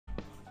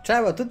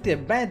Ciao a tutti e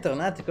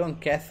bentornati con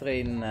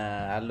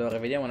Catherine. Allora,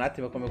 vediamo un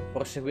attimo come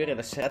proseguire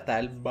la serata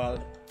al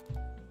bar.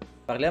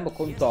 Parliamo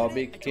con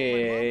Toby, che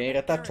in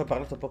realtà ci ho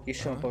parlato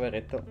pochissimo,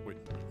 poveretto.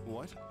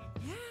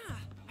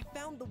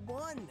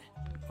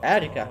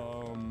 Erika.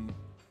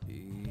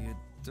 You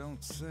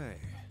don't say.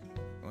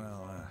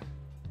 Well,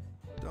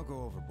 don't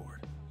go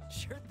overboard.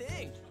 Sure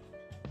thing.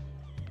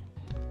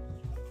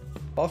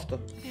 Posto.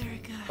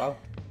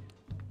 Ciao.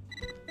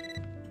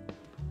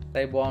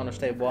 Stai buono,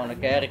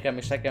 che Erika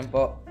mi sa che è un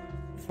po'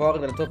 fuori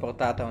dalla tua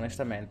portata,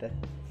 onestamente.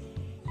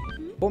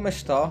 Come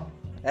sto?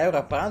 Ero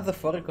a pranzo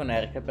fuori con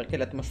Erika perché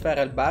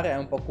l'atmosfera al bar è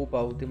un po' cupa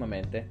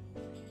ultimamente.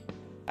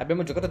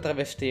 Abbiamo giocato a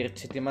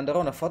travestirci, ti manderò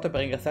una foto per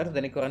ringraziarti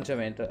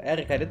dell'incoraggiamento.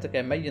 Erika ha detto che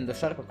è meglio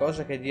indossare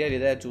qualcosa che dia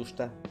l'idea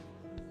giusta.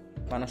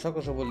 Ma non so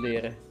cosa vuol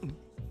dire.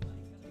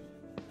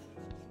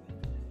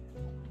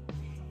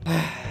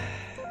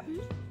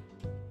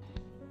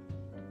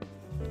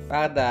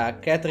 Guarda,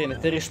 Catherine,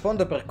 ti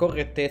rispondo per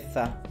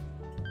correttezza.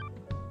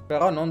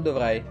 Però non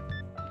dovrei.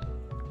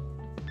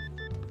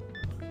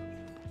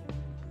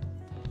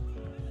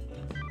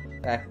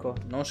 Ecco,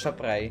 non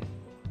saprei.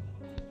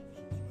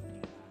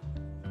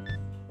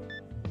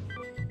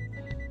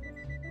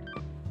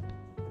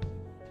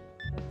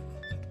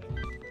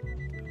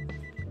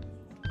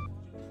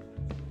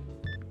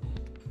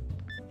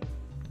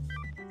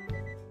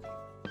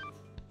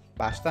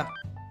 Basta.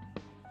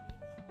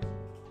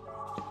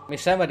 Mi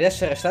sembra di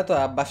essere stato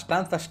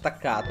abbastanza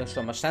staccato,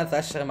 insomma, senza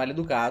essere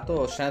maleducato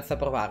o senza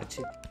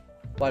provarci.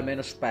 O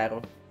almeno spero.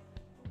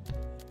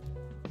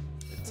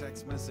 The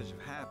text message of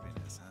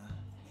happiness, huh?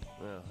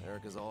 Well,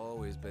 Erica's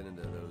always been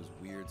into those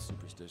weird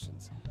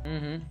superstitions.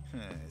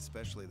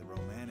 Especially the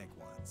romantic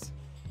ones.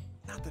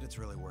 Not that it's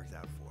really worked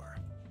out for her.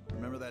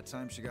 Remember that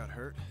time she got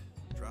hurt?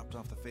 Dropped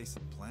off the face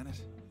of the planet?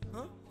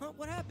 Huh?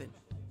 What happened?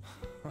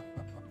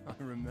 I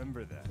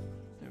remember that.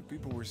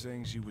 People were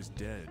saying she was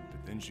dead,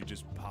 but then she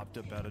just popped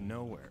up out of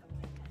nowhere.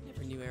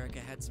 Never knew Erica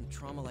had some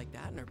trauma like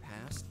that in her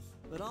past.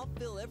 But I'll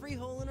fill every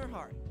hole in her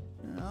heart.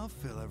 I'll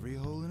fill every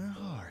hole in her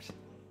heart.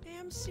 Hey,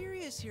 I'm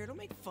serious here. Don't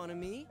make fun of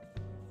me.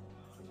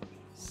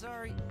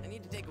 Sorry, I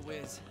need to take a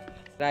whiz.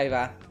 Dai,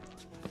 va.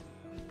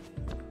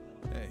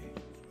 Hey,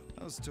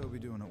 how's Toby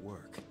doing at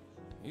work?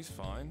 He's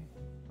fine.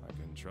 I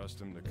can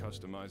trust him to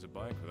customize a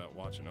bike without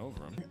watching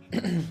over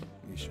him.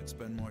 You should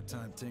spend more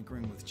time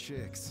tinkering with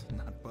chicks,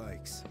 not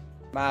bikes.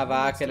 Ma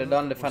va, che le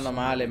donne fanno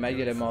male,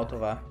 meglio le moto,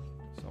 va.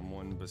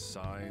 Someone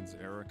besides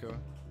Erica?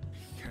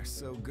 You're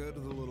so good to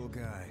the little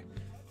guy.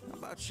 How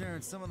about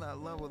sharing some of that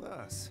love with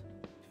us?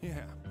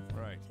 Yeah,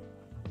 right.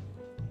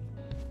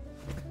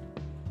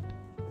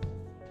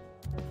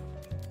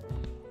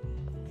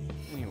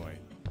 Anyway,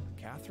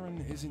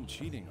 Catherine isn't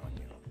cheating on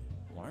you.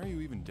 Why are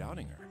you even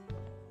doubting her?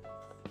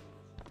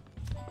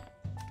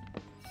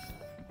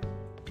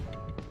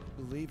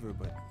 Believe her,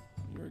 but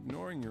you're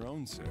ignoring your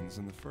own sins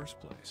in the first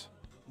place.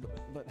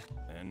 But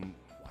and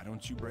why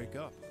don't you break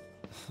up?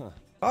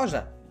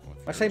 Cosa?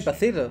 Ma sei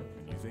impazzito?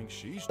 You think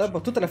she's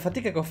Dopo tutta la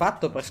fatica che ho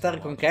fatto per stare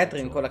con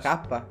Catherine con la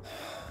K.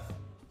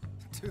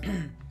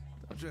 Dude,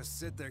 don't just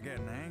sit there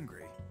getting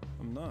angry.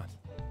 I'm not.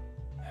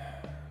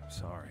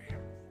 Sorry.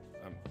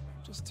 I'm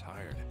just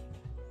tired.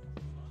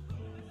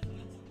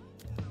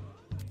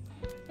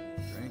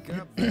 Drink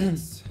up,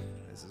 Vince.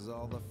 This is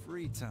all the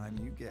free time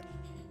you get.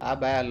 Ah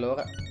beh,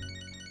 allora.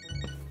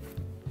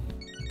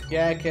 Chi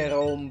è che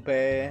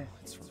rompe?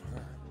 It's from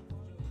her.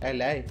 È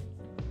lei.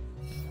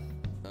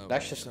 Oh,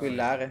 Lascia sorry,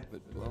 squillare.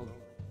 but, well,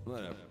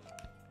 whatever.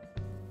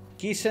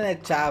 Chi se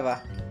ne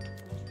ciava?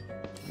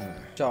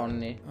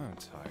 Johnny. I'm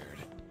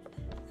tired.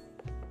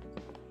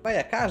 Vai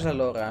a casa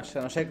allora, se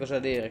non sai cosa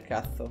dire,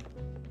 cazzo.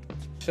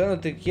 Se uno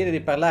ti chiede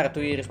di parlare,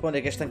 tu gli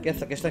rispondi che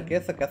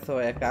stanchezza, cazzo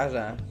vai a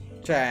casa.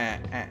 Cioè,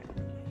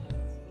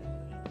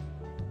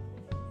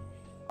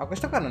 Ma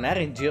questo qua non era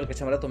in giro che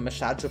ci ha mandato un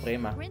messaggio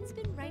prima. Bryn's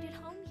been right at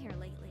home here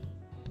lately.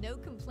 No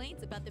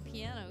complaints about the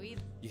piano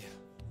either. Yeah.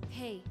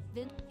 Hey,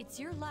 Vin, it's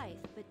your life,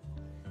 but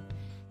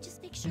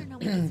just make sure no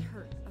one gets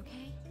hurt,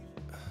 okay?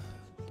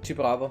 Ci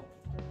provo.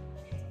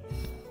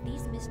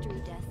 These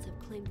mystery deaths have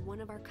claimed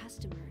one of our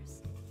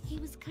customers. He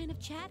was kind of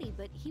chatty,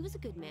 but he was a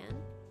good man.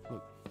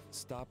 Look,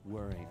 stop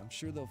worrying. I'm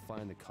sure they'll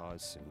find the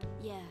cause soon.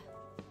 Yeah,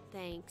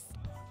 thanks.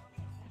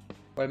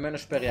 O almeno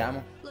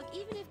speriamo. Look,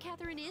 even if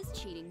Catherine is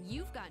cheating,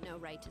 you've got no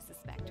right to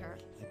suspect her.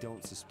 I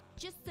don't suspect.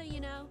 Just so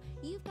you know,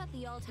 you've got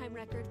the all-time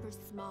record for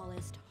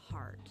smallest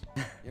heart.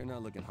 You're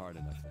not looking hard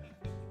enough there.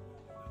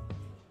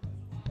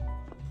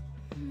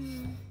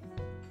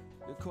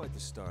 You're quite the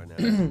star now.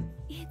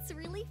 It's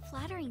really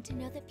flattering to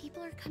know that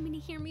people are coming to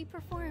hear me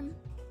perform.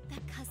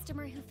 That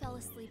customer who fell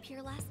asleep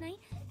here last night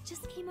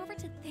just came over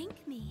to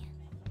thank me.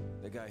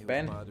 The guy who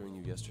Ben? was bothering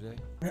you yesterday?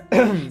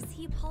 Yes,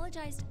 he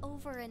apologized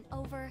over and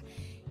over.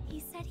 He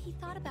said he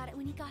thought about it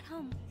when he got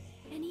home,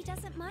 and he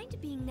doesn't mind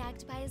being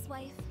nagged by his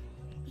wife.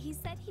 He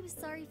said he was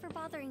sorry for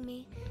bothering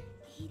me.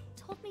 He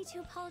told me to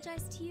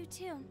apologize to you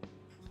too.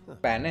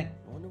 Bene.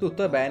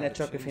 Tutto è bene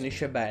ciò che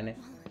finisce bene.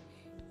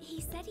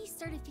 He said he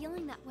started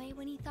feeling that way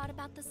when he thought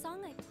about the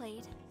song I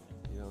played.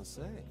 You don't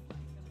say.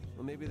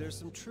 Well, maybe there's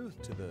some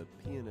truth to the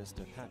pianist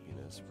of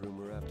happiness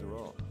rumor after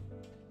all.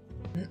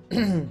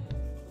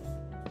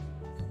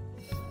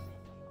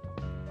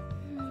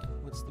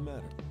 What's the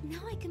matter? Now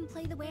I can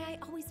play the way I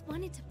always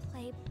wanted to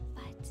play,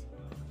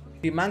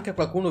 but Ti manca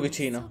qualcuno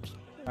vicino. it's okay.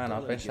 Ah no,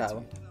 Don't let it get to pensavo.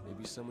 you.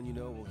 Maybe someone you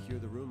know will hear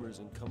the rumors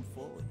and come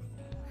forward.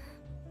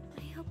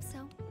 I hope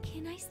so.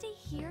 Can I stay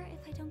here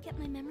if I don't get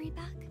my memory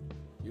back?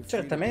 You're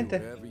free to do Certamente.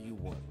 whatever you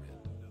want,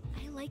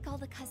 Ren. I like all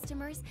the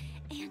customers,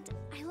 and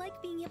I like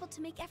being able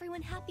to make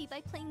everyone happy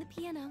by playing the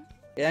piano.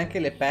 E anche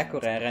le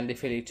pecore rendi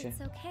felice.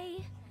 It's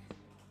okay.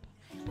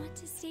 I want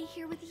to stay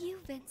here with you,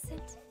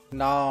 Vincent.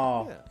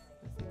 No. Yeah,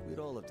 I think we'd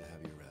all love to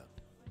have you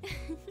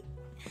around.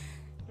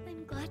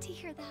 I'm glad to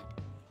hear that.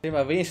 Sì,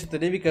 ma Vincent,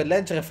 devi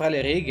leggere fra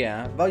le righe,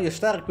 eh. Voglio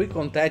stare qui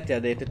con te, ti ha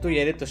detto. Tu gli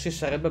hai detto sì,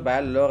 sarebbe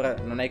bello, allora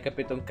non hai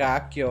capito un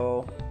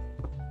cacchio.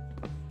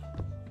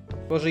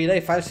 Così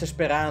dai false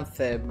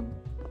speranze.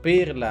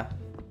 Pirla.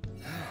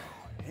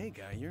 Hey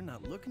guy, you're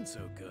not looking so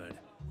good.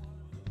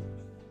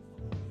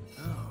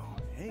 Oh,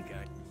 hey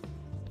guy.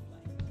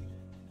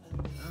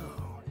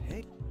 Oh,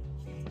 hey.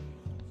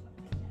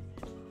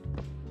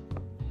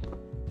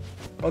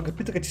 Ho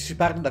capito che ci si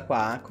parte da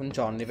qua, con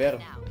Johnny, vero?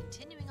 Now,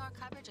 continuing our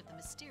coverage of the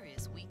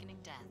mysterious weakening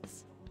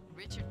deaths.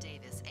 Richard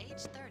Davis,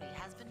 age 30,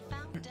 has been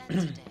found dead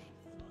today.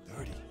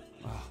 30?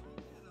 Wow.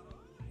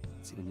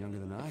 It's even younger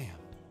than I am.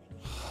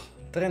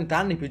 30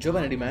 anni più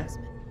giovane di me.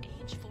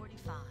 Age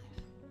 45.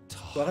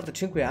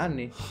 45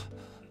 anni.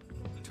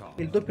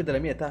 Il doppio della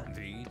mia età.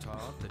 The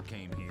talk that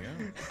came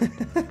here. You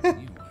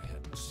I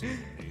hadn't seen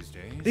these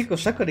days. Dico un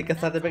sacco di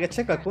cazzate perché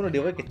c'è qualcuno di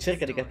voi che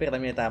cerca di capire la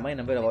mia età, ma io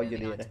non ve lo voglio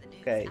dire.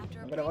 Ok,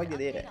 non ve lo voglio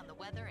dire.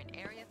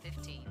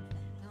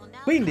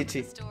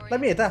 15, la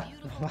mia età.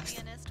 No,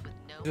 basta.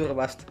 Giuro,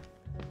 basta.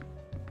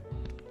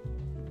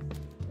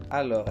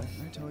 Allora,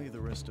 Can I tell you the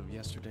rest of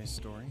yesterday's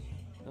story?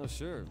 Oh,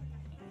 sure.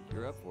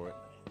 You're up for it.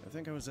 I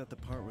think I was at the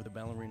part where the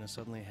ballerina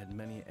suddenly had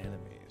many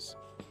enemies.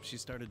 She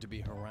started to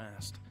be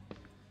harassed.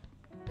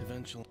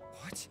 Eventually,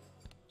 What?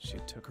 she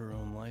took her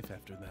own life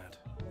after that.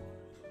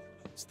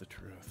 It's the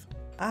truth.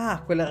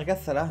 ah, quella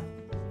ragazza là.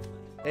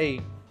 Ehi,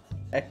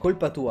 è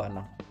colpa tua,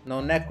 no?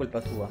 Non è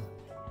colpa tua.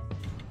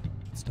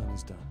 What's done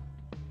is done.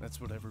 That's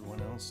what everyone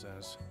else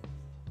says.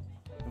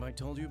 Have I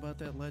told you about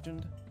that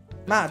legend?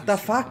 Ma If you da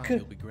survive, fuck?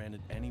 you'll be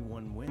granted any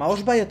one wish. Ma ho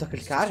sbagliato a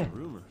It's just cliccare? a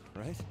rumor,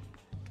 right?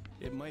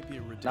 It might be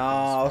a ridiculous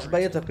No, ho fairy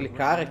sbagliato a tale, but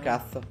cliccare, right now,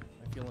 cazzo.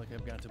 I feel like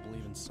I've got to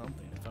believe in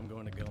something if I'm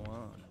going to go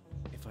on.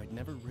 If I'd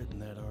never written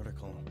that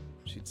article,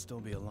 she'd still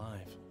be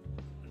alive.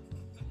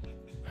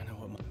 I know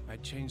what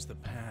I'd change the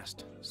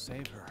past,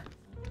 save her.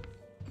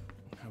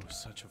 I was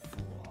such a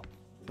fool.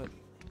 But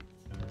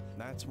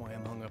that's why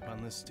I'm hung up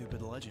on this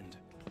stupid legend.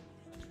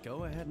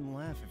 Go ahead and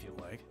laugh if you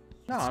like.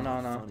 No, It's no,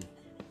 not no. funny.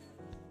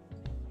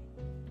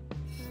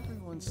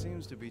 Everyone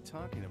seems to be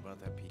talking about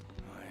that piece.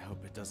 I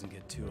hope it doesn't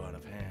get too out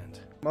of hand.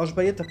 Ma ho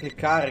sbagliato a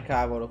cliccare,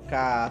 cavolo.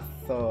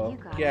 Cazzo.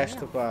 Chi è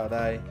sto qua,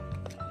 dai?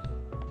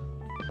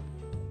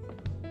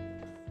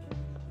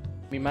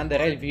 Mi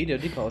manderei il video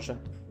di cosa?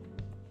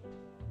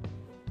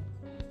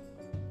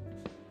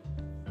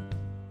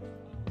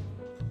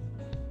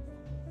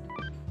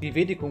 Ti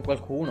vedi con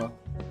qualcuno?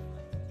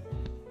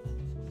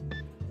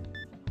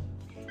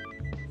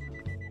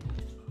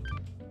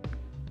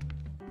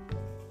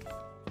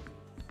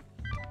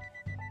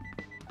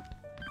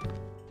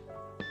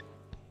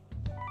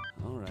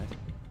 All right.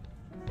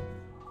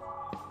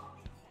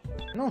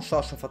 Non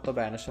so se ho fatto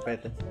bene,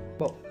 sapete.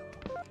 Boh.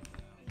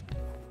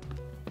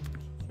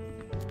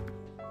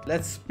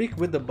 Let's speak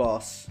with the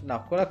boss.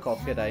 No, con la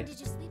coppia, How long dai. did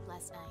you sleep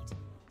last night?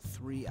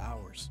 3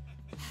 hours.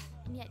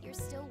 And yet you're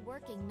still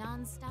working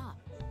non-stop.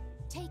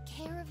 Take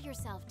care of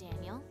yourself,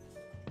 Daniel.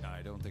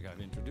 I don't think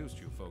I've introduced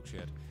you folks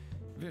yet.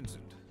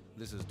 Vincent,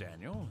 this is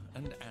Daniel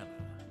and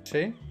Anna.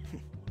 Sì?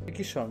 E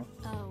chi sono?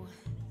 Oh,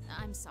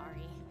 I'm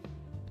sorry.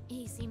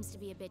 He seems to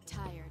be a bit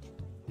tired.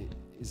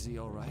 Is he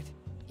all right?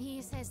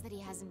 He says that he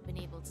hasn't been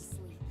able to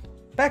sleep.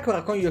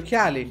 Pecora con gli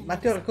occhiali, ma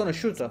ti ho It's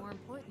riconosciuto. more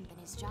important than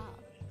his job.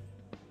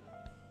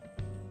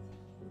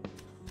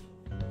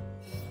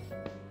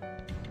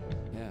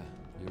 Yeah,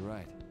 you're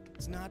right.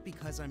 It's not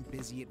because I'm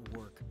busy at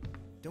work.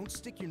 Don't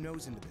stick your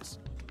nose into this.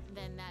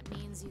 Then that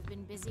means you've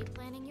been busy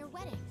planning your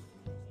wedding.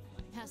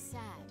 How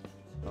sad.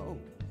 Oh,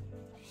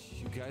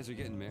 you guys are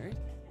getting married?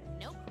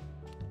 Nope.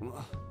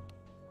 Well,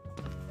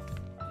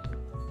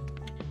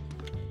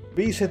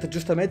 Vincent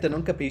giustamente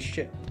non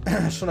capisce.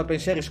 Sono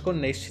pensieri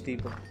sconnessi,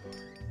 tipo.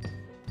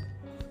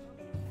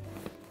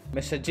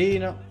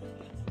 Messaggino.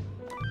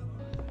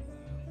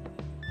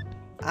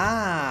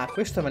 Ah,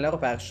 questo me l'ero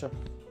perso.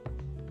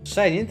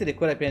 Sai niente di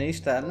quella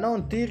pianista?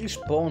 Non ti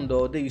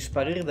rispondo. Devi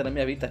sparire dalla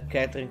mia vita,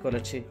 Catherine con la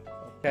C.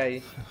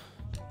 Ok?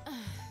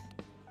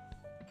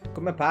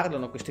 Come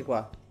parlano questi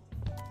qua?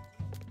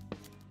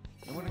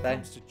 And when it Dai.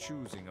 comes to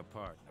choosing a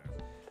partner,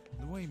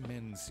 the way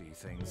men see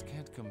things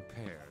can't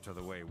compare to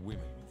the way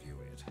women view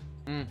it.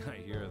 I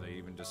hear they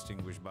even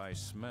distinguish by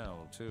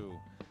smell, too.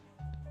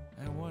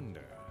 I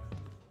wonder.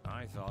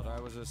 I thought I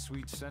was a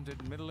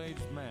sweet-scented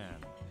middle-aged man.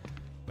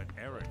 But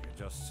Erica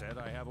just said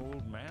I have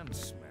old man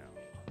smell.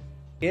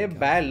 Che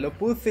bello,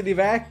 puzzi di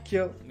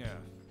vecchio. Yeah,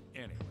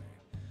 anyway,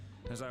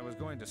 as I was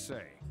going to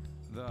say,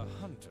 the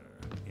hunter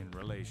in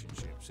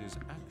relationships is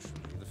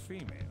actually the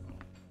female.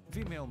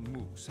 Female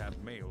moose have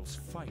males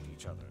fight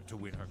each other to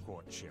win her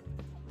courtship.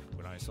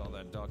 When I saw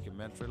that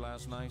documentary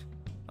last night,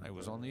 I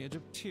was on the edge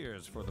of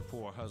tears for the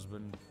poor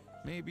husband.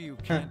 Maybe you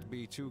can't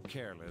be too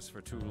careless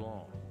for too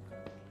long.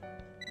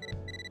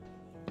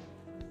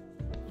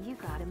 You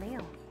got a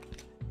mail.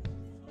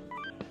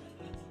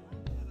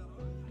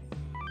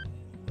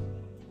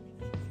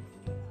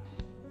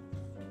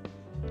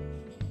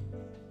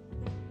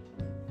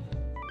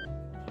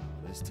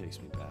 This takes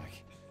me back.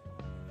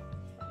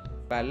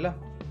 Bella.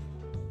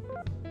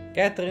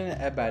 Catherine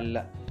è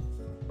bella.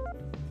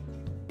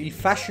 Il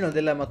fascino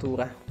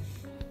dell'armatura.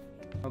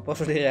 Non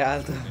posso dire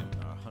altro.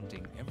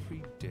 Hunting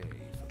every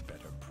day for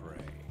better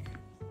prey.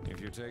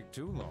 If you take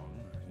too long,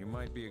 you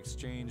might be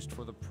exchanged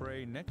for the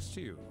prey next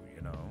to you,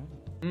 you know?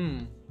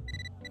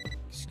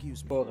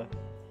 Excuse me. Ora.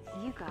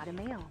 You got a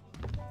mail.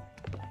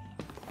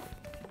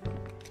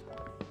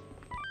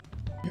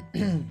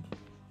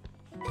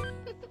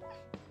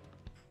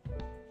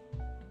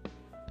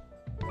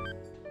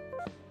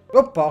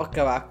 Oh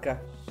porca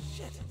vacca.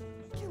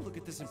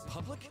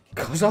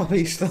 Cosa ho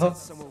visto?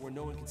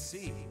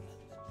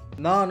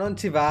 No, non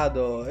ci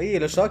vado. Io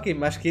lo so che i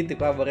maschietti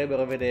qua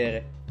vorrebbero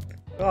vedere.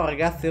 Però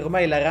ragazzi,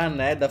 ormai la run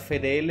è da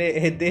fedele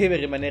e deve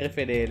rimanere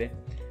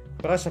fedele.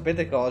 Però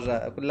sapete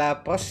cosa? La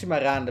prossima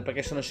run,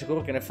 perché sono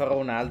sicuro che ne farò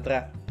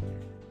un'altra,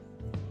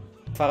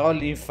 farò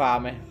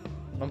l'infame.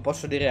 Non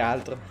posso dire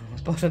altro.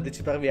 Non posso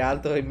anticiparvi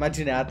altro.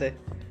 Immaginate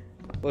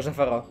cosa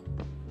farò.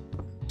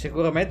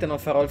 Sicuramente non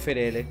farò il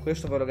fedele.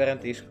 Questo ve lo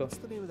garantisco.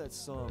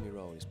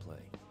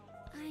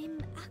 I'm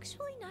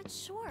actually not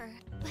sure.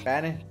 But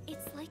Bene.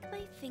 it's like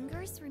my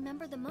fingers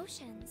remember the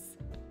motions.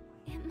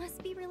 It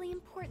must be really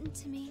important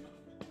to me.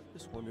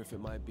 Just wonder if it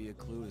might be a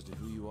clue as to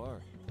who you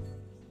are.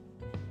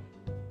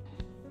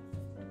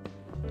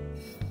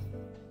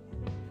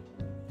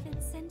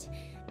 Vincent,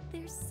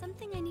 there's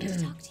something I need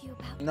to talk to you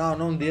about. No,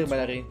 non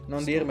dirmela, Ri.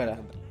 Non dirmela.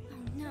 Oh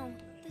no,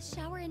 the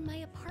shower in my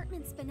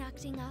apartment's been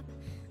acting up.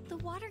 The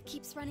water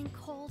keeps running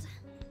cold.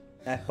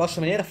 Posso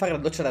venire a fare la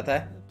doccia da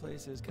te? The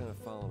place is kind of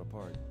falling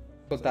apart.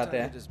 Ascoltate,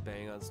 Sometimes I just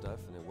bang on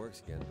stuff and it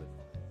works again, but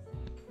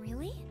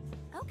Really?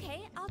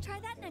 Okay, I'll try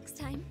that next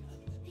time.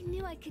 I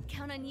knew I could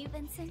count on you,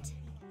 Vincent.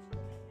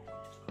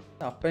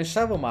 No,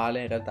 pensavo male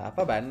in realtà.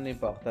 Vabbè, non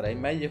importa, dai,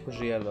 meglio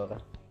così allora.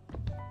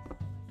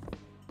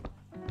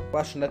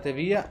 Qua sono andate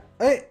via.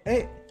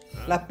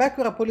 La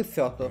pecora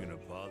poliziotto.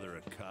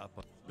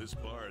 This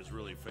bar is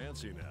really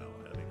fancy now,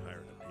 having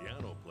hired a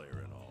piano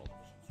player and all.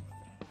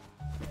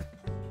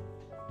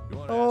 You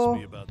want to ask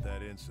me about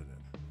that incident?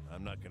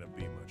 I'm not going to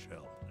be much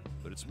help,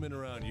 but it's men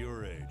around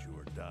your age who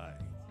are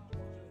dying,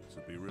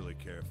 so be really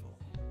careful.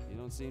 you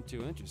don't seem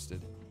too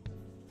interested.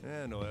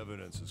 No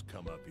evidence has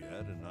come up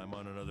yet, and I'm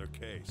on another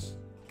case.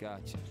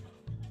 Gotcha.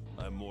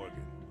 I'm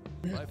Morgan.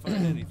 If I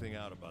find anything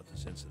out about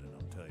this incident,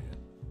 I'll tell you.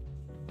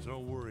 So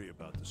don't worry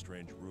about the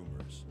strange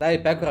rumors. Dai,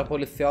 pecora I don't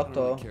poliziotto.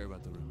 really care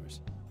about the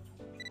rumors.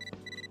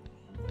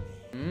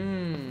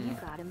 You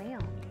got a mail.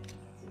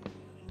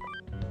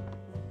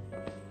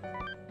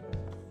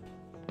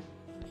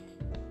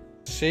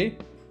 Sì.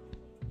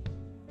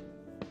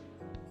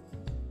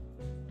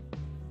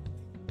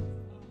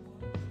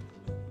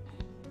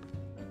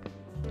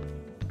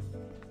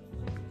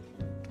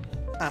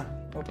 Ah,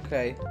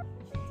 ok.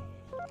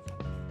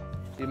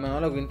 Il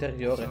monologo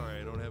interiore.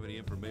 Sorry, I don't have any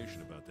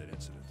information about that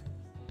incident.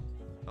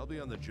 I'll be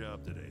on the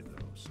job today,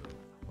 though, so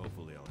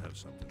hopefully I'll have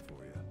something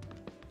for you.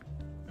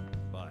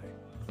 Bye.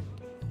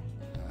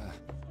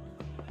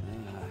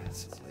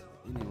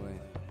 Anyway,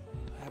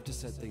 I have to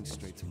set things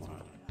straight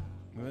tomorrow.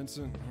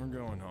 Vincent, we're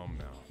going home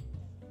now.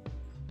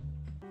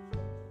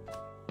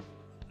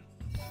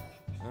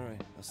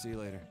 Alright, I'll see you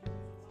later.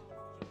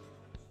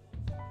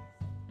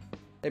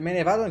 E me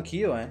ne vado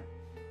anch'io,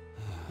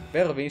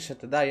 Vero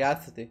Vincent? Dai,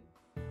 alzati.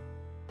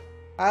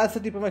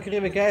 Alzati prima che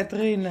arrivi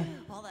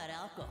Catherine. All that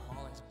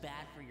alcohol is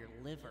bad for your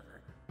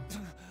liver.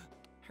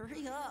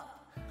 Hurry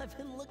up. I've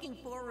been looking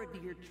forward to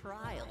your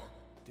trial.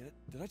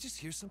 Did I just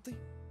hear something?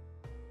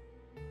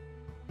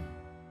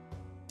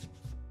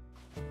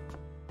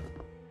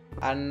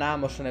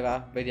 Annamo se ne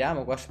va.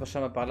 Vediamo qua se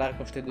possiamo parlare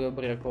con questi due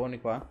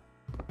ubriaconi qua.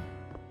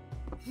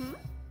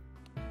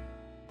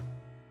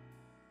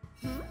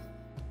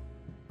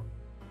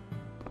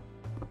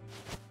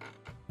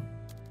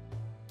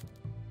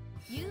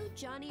 You,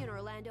 Johnny, and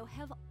Orlando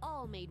have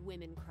all made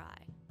women cry.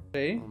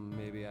 Sì? Well,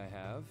 maybe I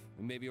have.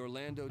 And maybe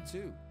Orlando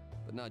too.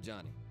 But not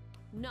Johnny.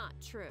 Not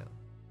true.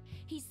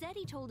 He said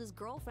he told his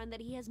girlfriend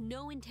that he has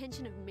no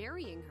intention of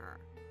marrying her.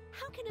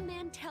 How can a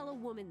man tell a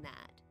woman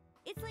that?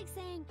 It's like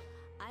saying,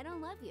 I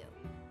don't love you.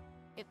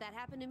 If that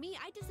happened to me,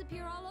 I'd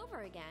disappear all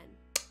over again.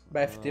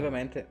 Beh,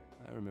 effettivamente.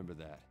 I remember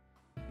that.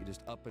 He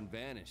just up and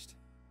vanished.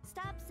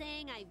 Stop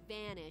saying I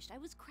vanished. I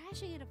was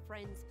crashing at a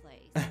friend's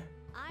place.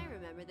 I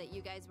remember that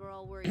you guys were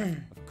all worried.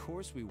 Of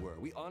course we were.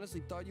 We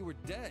honestly thought you were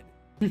dead.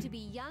 To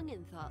be young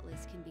and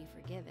thoughtless can be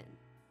forgiven.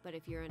 But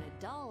if you're an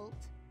adult,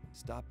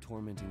 Stop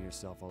tormenting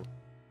yourself all.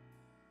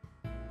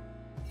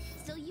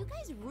 So you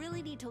guys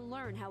really need to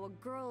learn how a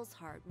girl's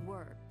heart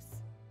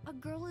works. A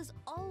girl is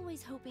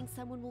always hoping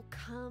someone will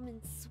come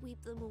and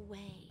sweep them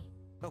away.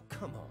 Oh,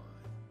 come on.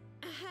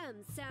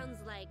 Ahem, sounds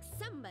like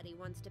somebody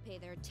wants to pay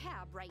their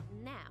tab right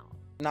now.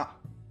 No.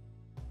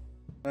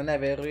 Non è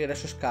vero, io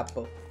adesso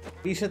scappo.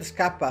 Vincent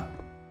scappa.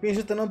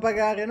 Vincent non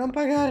pagare, non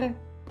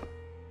pagare.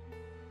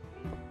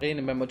 Rin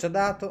abbiamo già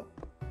dato.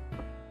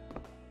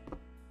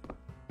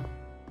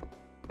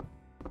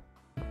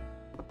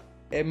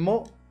 E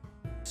mo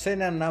se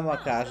ne andiamo a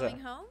casa.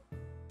 Going home?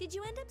 Did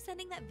you end up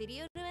sending that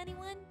video to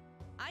anyone?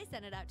 I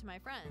sent it out to my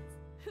friends.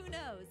 Who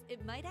knows?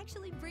 It might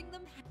actually bring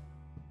them.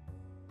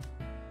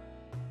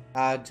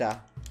 Ah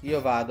già,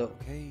 io vado.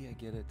 Okay, I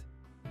get it.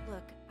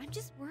 Look, I'm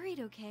just worried,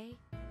 okay?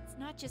 It's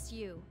not just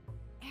you.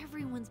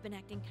 Everyone's been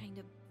acting kind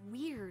of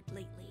weird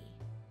lately.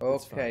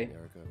 It's Ok. fine,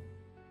 Erica.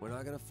 We're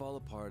not gonna fall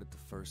apart at the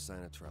first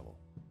sign of trouble.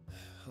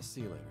 I'll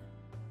see you later.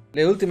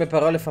 Le ultime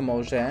parole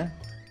famose, eh?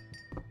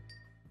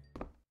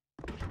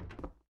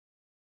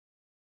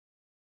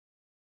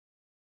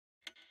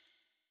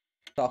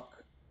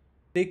 Toc.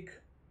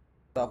 Tic.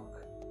 Toc.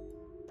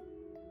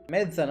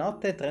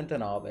 Mezzanotte e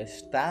 39.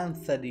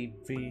 Stanza di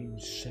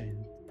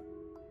Vincent.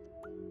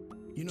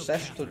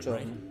 Sesto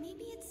giorno.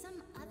 Maybe it's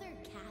some other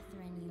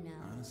Catherine you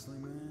know. Honestly,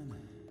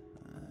 man,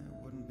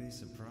 I wouldn't be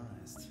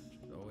surprised.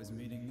 She's always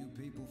meeting new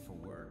people for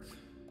work.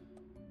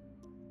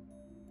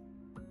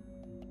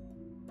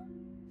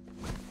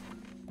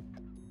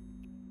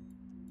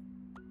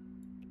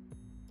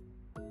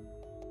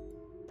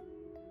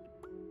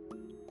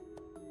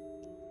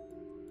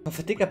 Fa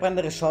fatica a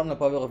prendere sonno,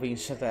 povero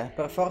Vincent,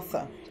 per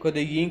forza. Con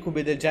degli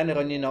incubi del genere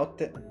ogni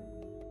notte.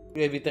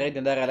 Io eviterei di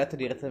andare a letto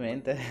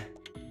direttamente.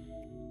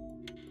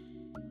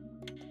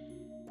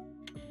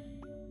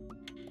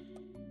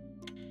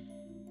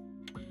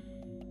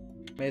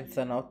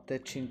 Mezzanotte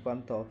e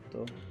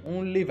 58.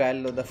 Un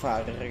livello da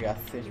fare,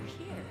 ragazzi. You're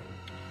here.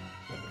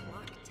 The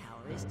clock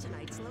tower is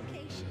tonight's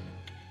location.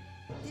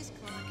 This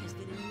clock has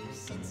been in use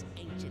since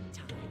ancient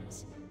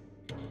times.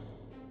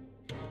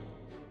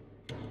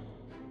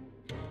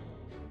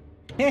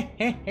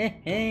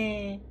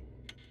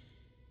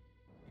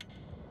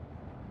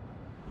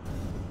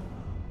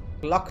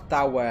 Clock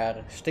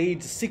Tower,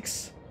 Stage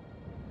 6.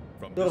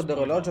 From Torre this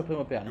d'orologio, point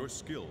primo on, piano. your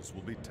skills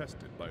will be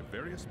tested by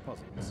various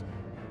puzzles.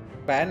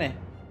 Bene.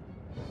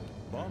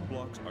 Bomb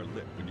blocks are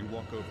lit when you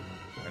walk over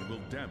them and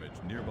will damage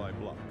nearby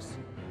blocks.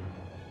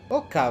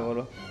 Oh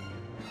cavolo.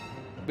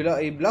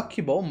 I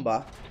blocchi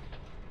bomba.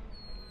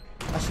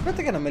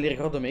 Aspetta che non me li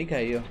ricordo mica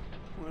io.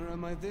 Where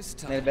am I this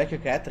time? Nel vecchio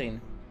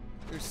Catherine.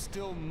 There's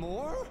still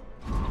more?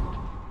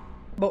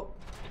 Boh.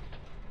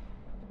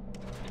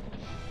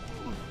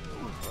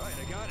 Right,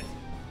 I got it.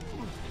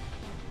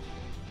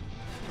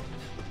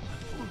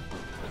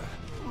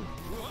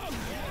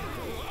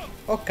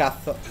 Oh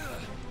cazzo.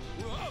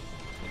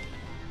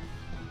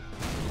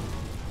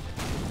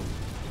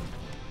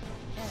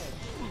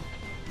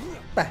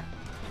 Beh.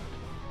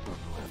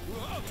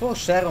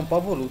 Forse era un po'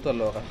 voluto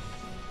allora.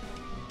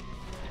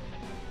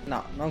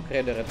 No, non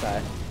credo in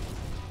realtà.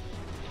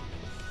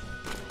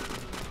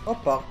 Oh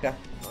porca.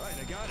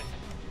 Right, I got it.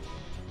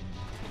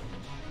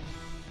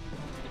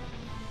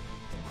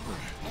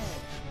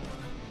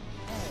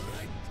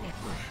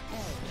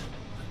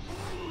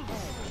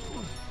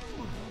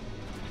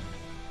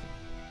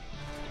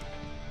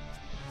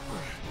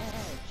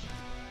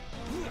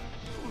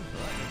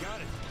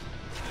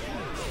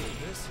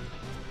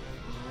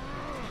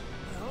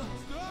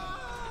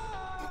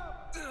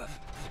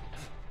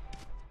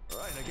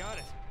 Right, I got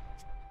it.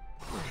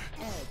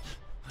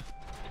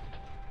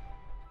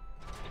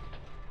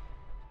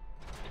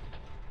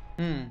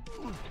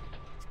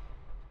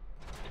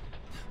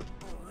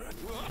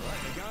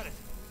 Right, I got it.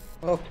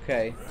 Ok.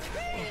 Right,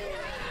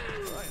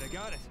 I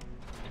got it.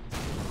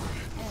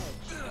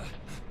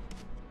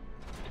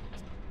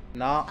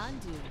 No.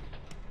 Undo.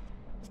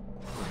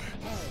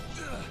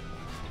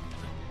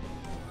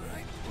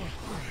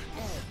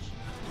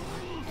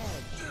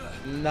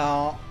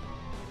 No.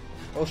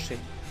 Oh sì.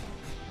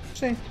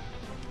 Sì.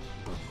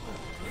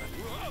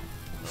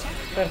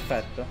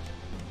 Perfetto.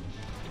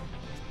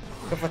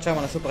 Poi facciamo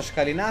una super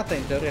scalinata,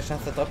 in teoria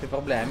senza troppi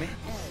problemi.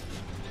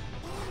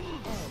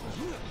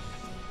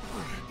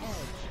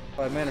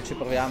 Poi almeno ci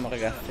proviamo,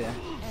 ragazzi.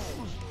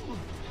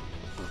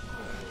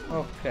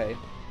 Ok.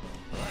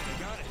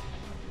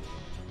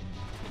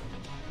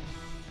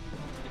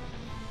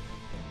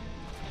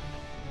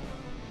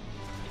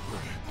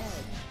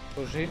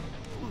 Così.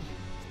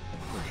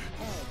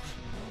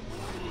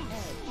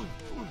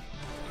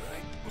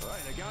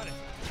 Right, I got it.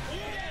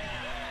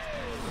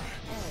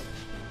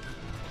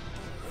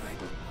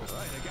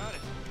 Right, I got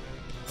it.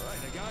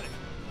 Right, I got it.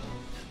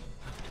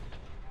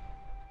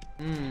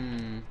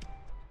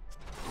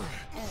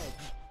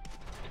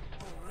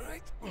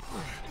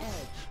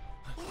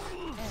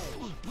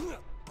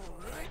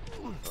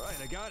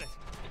 Right, I got it.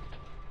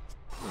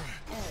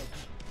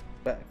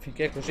 Beh,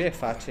 finché è così è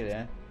facile,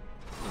 eh.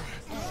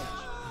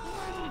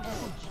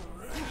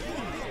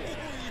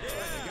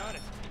 Right, I got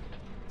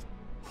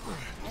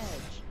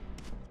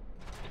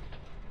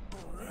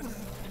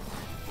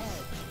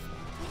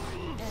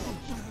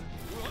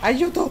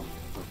Aiuto!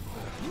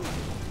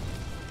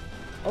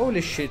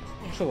 Holy shit.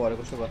 Cosa vuole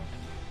questo qua?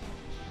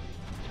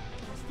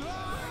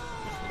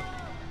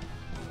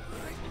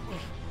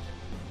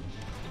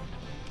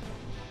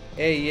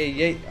 Ehi,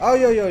 ehi, ehi.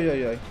 Oi, oi, oi,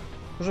 oi, oi.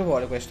 Cosa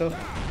vuole questo?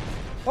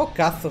 Oh,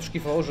 cazzo,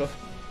 schifoso.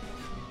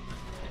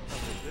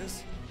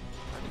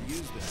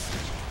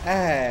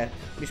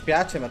 Mi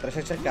spiace, ma te la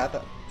sei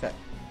cercata. Cioè,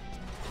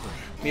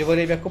 mi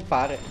volevi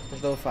accoppare.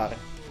 Cosa devo fare?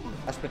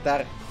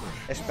 Aspettare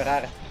e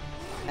sperare.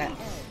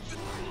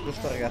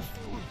 Giusto, ragazzi.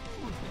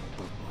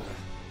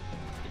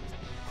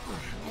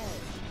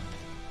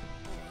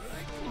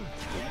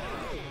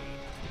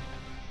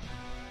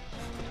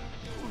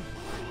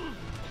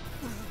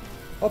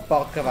 Oh,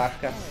 porca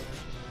vacca.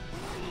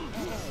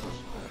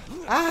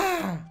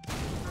 Ah!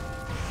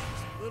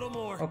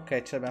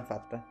 Ok, ce l'abbiamo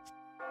fatta.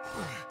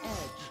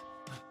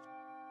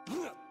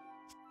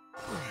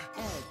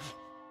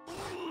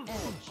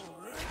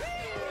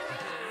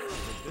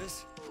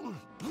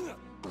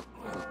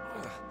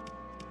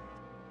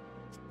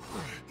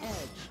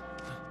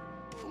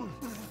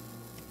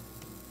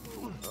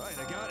 Alright,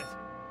 I got it.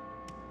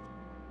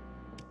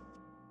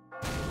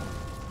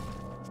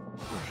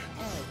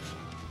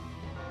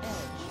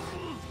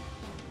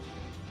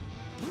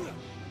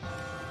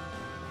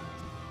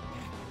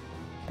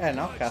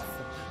 No, cazzo.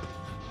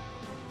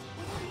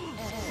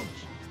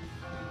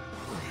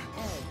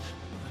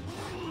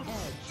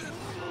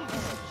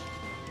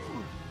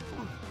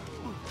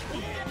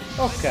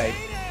 Ok.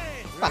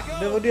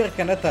 Devo dire che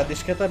è andata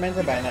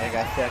discretamente bene,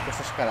 ragazzi,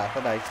 questa scalata,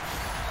 dai.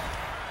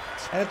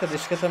 È andata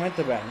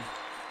discretamente bene.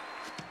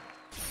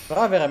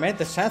 Però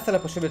veramente senza la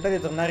possibilità di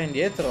tornare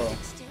indietro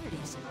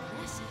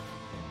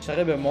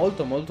sarebbe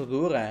molto molto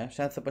dura,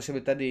 senza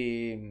possibilità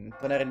di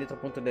tornare indietro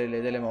appunto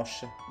delle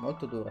mosse.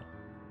 Molto dura.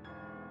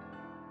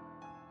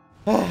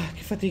 Ah,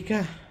 che fatica.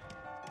 I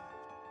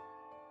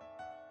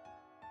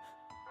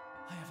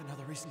have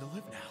another reason to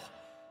live now.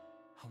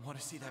 I want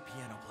to see that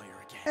piano player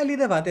again. È lì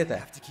davanti a te. I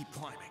have to keep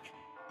climbing.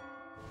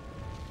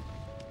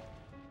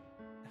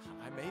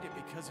 I made it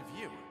because of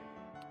you.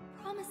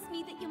 Promise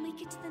me that you'll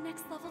make it to the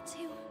next level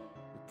too.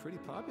 You're pretty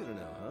popular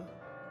now, huh?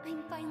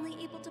 I'm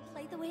finally able to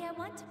play the way I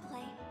want to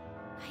play.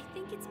 I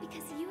think it's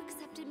because you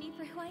accepted me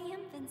for who I am,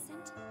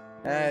 Vincent.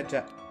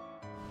 Già.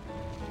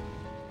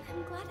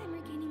 I'm glad I'm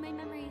regaining my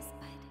memories,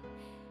 but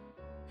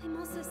I'm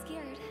also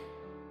scared.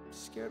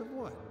 Scared of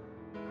what?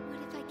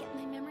 What if I get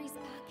my memories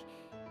back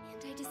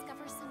and I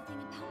discover something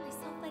about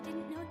myself I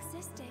didn't know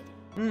existed?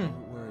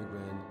 Don't worry,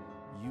 Ren.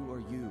 You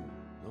are you,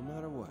 no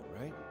matter what,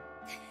 right?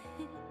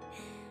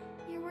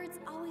 Your words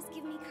always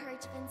give me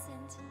courage,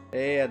 Vincent.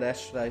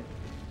 Adesso dai.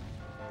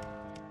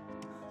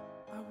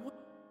 The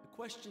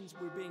questions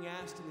we're being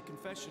asked in the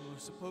confession were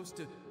supposed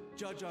to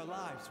judge our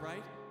lives,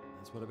 right?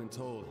 That's what I've been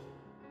told.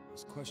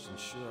 Those questions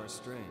sure are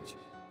strange.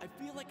 I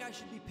feel like I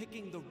should be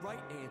picking the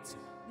right answer,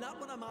 not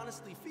what I'm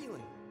honestly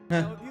feeling.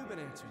 How have you been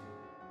answering?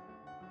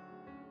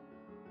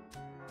 I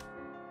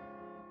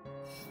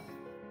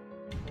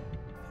feel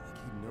like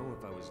he'd know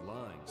if I was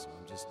lying, so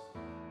I'm just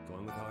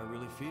going with how I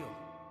really feel.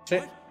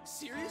 What?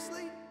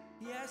 Seriously?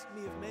 He asked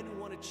me if men who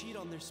want to cheat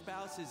on their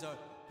spouses are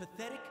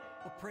pathetic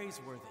or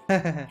praiseworthy.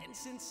 And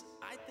since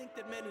I think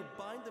that men who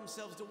bind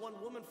themselves to one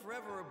woman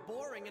forever are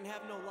boring and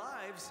have no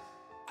lives,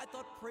 I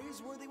thought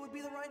praiseworthy would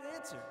be the right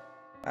answer.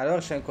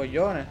 Allora sei un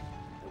coglione.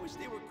 I wish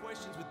there were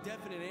questions with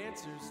definite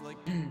answers, like,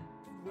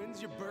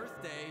 when's your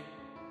birthday?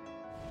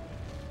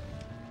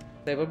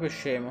 Sei proprio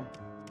scemo.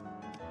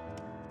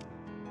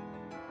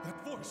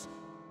 That voice!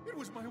 It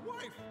was my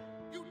wife!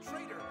 You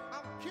traitor!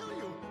 I'll kill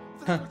you!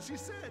 That's what she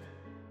said!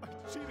 I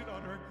cheated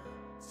on her,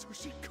 so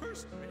she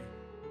cursed me!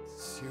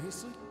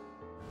 Seriously?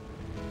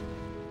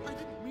 I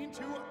didn't mean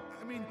to.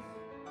 I mean,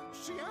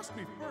 she asked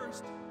me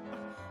first.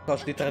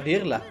 Posso di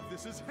tradirla?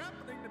 This is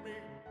happening to me.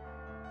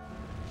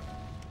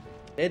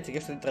 Ti ho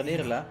chiesto di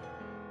tradirla?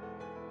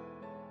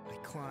 I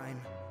climb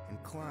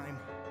and climb,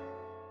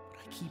 but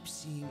I keep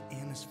seeing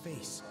Anna's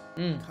face,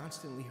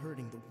 constantly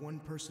hurting the one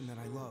person that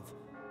I love.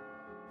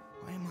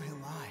 Why am I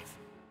alive?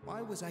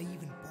 Why was I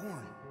even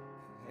born?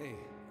 Hey.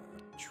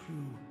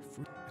 True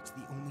freedom. That's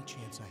the only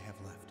chance I have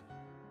left.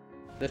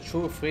 The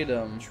true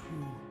freedom.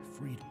 True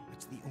freedom.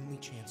 That's the only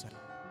chance I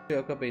have. Sì,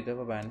 ho capito,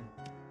 va bene.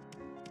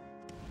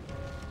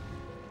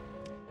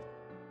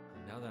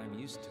 Now that I'm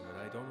used to it,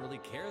 I don't really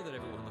care that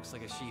everyone looks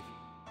like a sheep.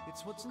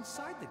 It's what's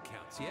inside that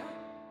counts, yeah?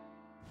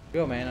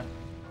 Più o meno.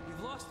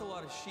 We've lost a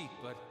lot of sheep,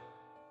 but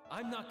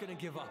I'm not gonna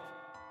give up.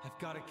 I've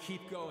gotta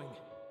keep going.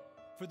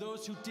 For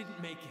those who didn't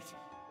make it.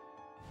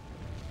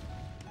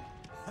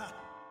 Ha!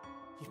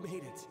 You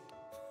made it.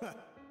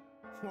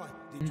 What?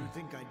 Did you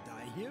think I'd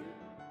die here?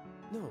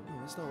 No,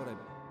 that's not what I...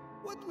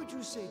 What would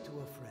you say to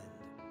a friend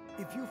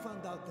if you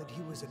found out that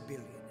he was a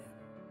billionaire?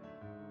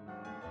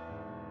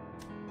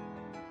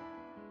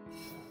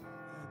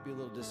 I'd be a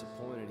little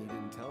disappointed he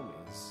didn't tell me,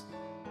 as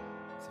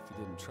if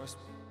he didn't trust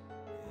me.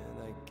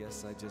 And I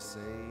guess I'd just say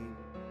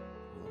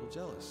a little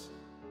jealous.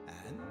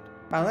 And?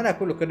 Ma non è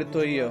quello che ho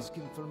detto io. Ask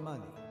him for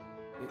money.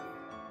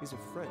 He's a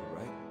friend,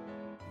 right?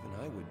 Even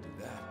I wouldn't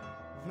do that.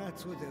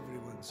 That's what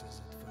everyone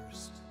says at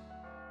first.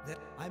 That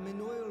I'm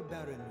an oil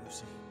baron, you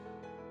see.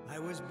 I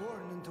was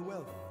born into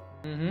wealth.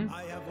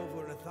 I have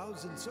over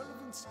 1,000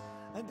 servants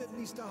and at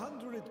least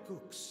 100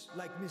 cooks,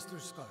 like Mr.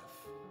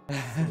 Scarf.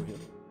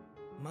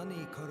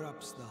 Money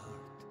corrupts the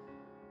heart.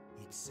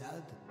 It's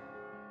sad,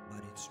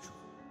 but it's true.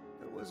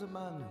 There was a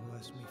man who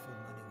asked me for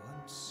money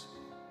once.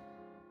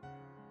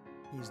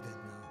 He's dead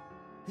now.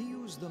 He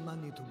used the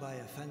money to buy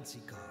a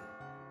fancy car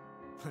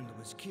and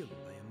was killed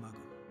by a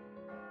mugger.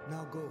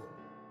 Now go.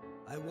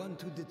 I want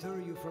to deter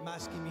you from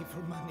asking me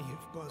for money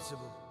if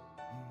possible.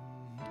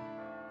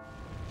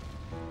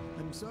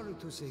 I'm sorry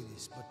to say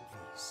this, but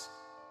please,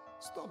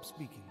 stop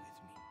speaking with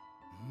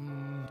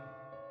me.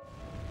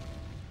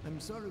 I'm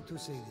sorry to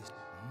say this.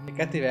 Che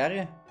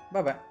cattiverie?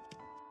 Vabbè.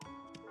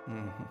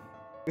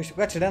 Questi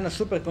qua ci danno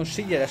super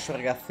consigli adesso,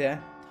 ragazzi, eh.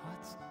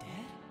 Todd's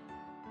dead?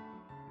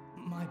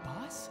 My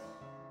boss?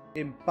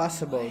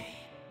 Impossible.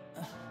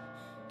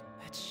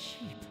 That's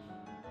sheep.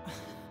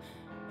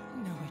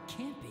 No, it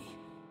can't be.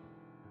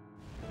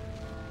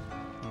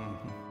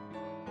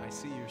 I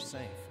see you're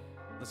safe.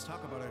 Let's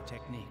talk about our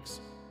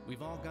techniques.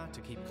 We've all got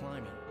to keep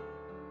climbing.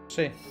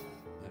 Sì.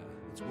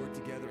 Let's work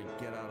together and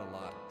get out a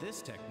lot.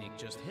 This technique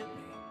just hit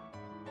me.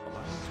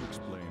 Allow me to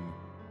explain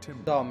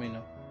timber.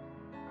 Domino.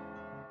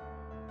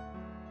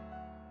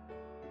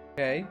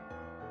 Ok.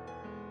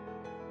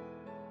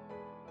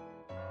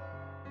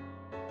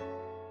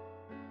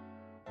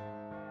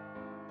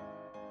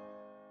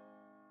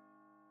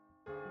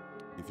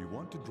 If you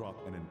want to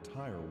drop an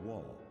entire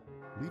wall,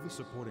 leave a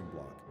supporting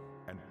block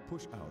and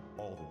push out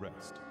all the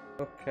rest.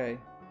 Ok.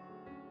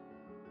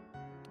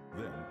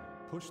 Then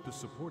push the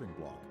supporting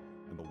block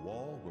and the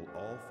wall will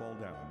all fall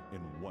down in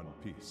one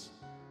piece.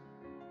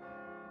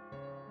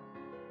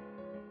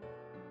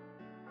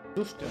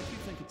 Don't you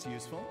think it's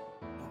useful?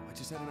 Oh, I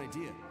just had an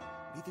idea.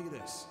 What do you think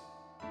of this?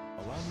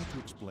 Allow me to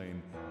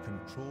explain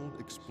controlled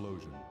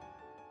explosion.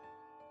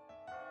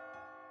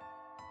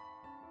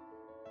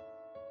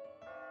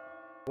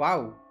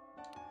 Wow.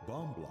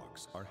 Bomb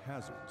blocks are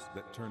hazards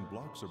that turn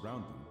blocks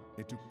around them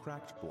into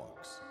cracked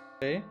blocks.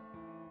 Sì.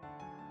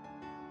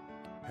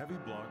 Heavy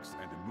blocks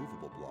and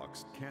immovable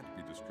blocks can't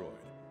be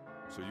destroyed,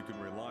 so you can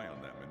rely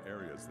on them in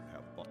areas that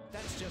have bombs.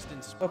 That's just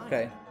inspiring.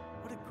 Okay.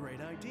 What a great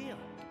idea.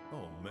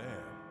 Oh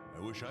man, I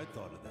wish I'd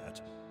thought of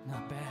that.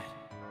 Not bad.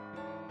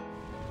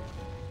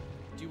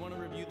 Do you want to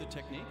review the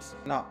techniques?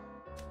 No.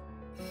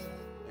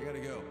 I gotta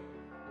go.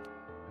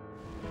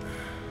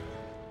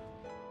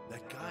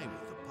 That guy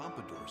with the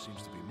pompadour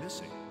seems to be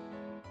missing.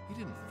 He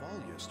didn't fall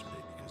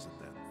yesterday because of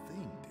that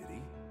thing, did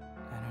he?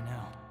 I don't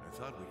know. I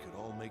thought we could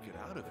all make it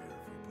out of here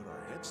if we put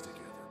our heads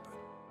together,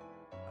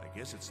 but I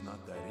guess it's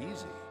not that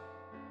easy.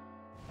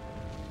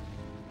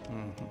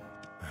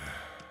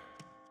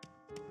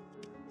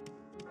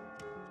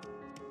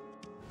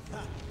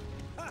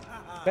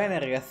 Bene,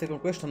 ragazzi, con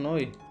questo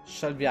noi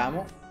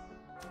salviamo.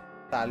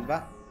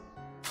 Salva.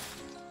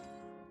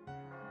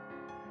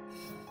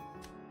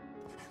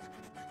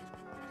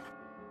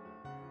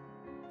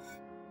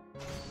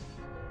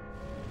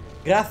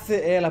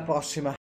 Grazie e alla prossima.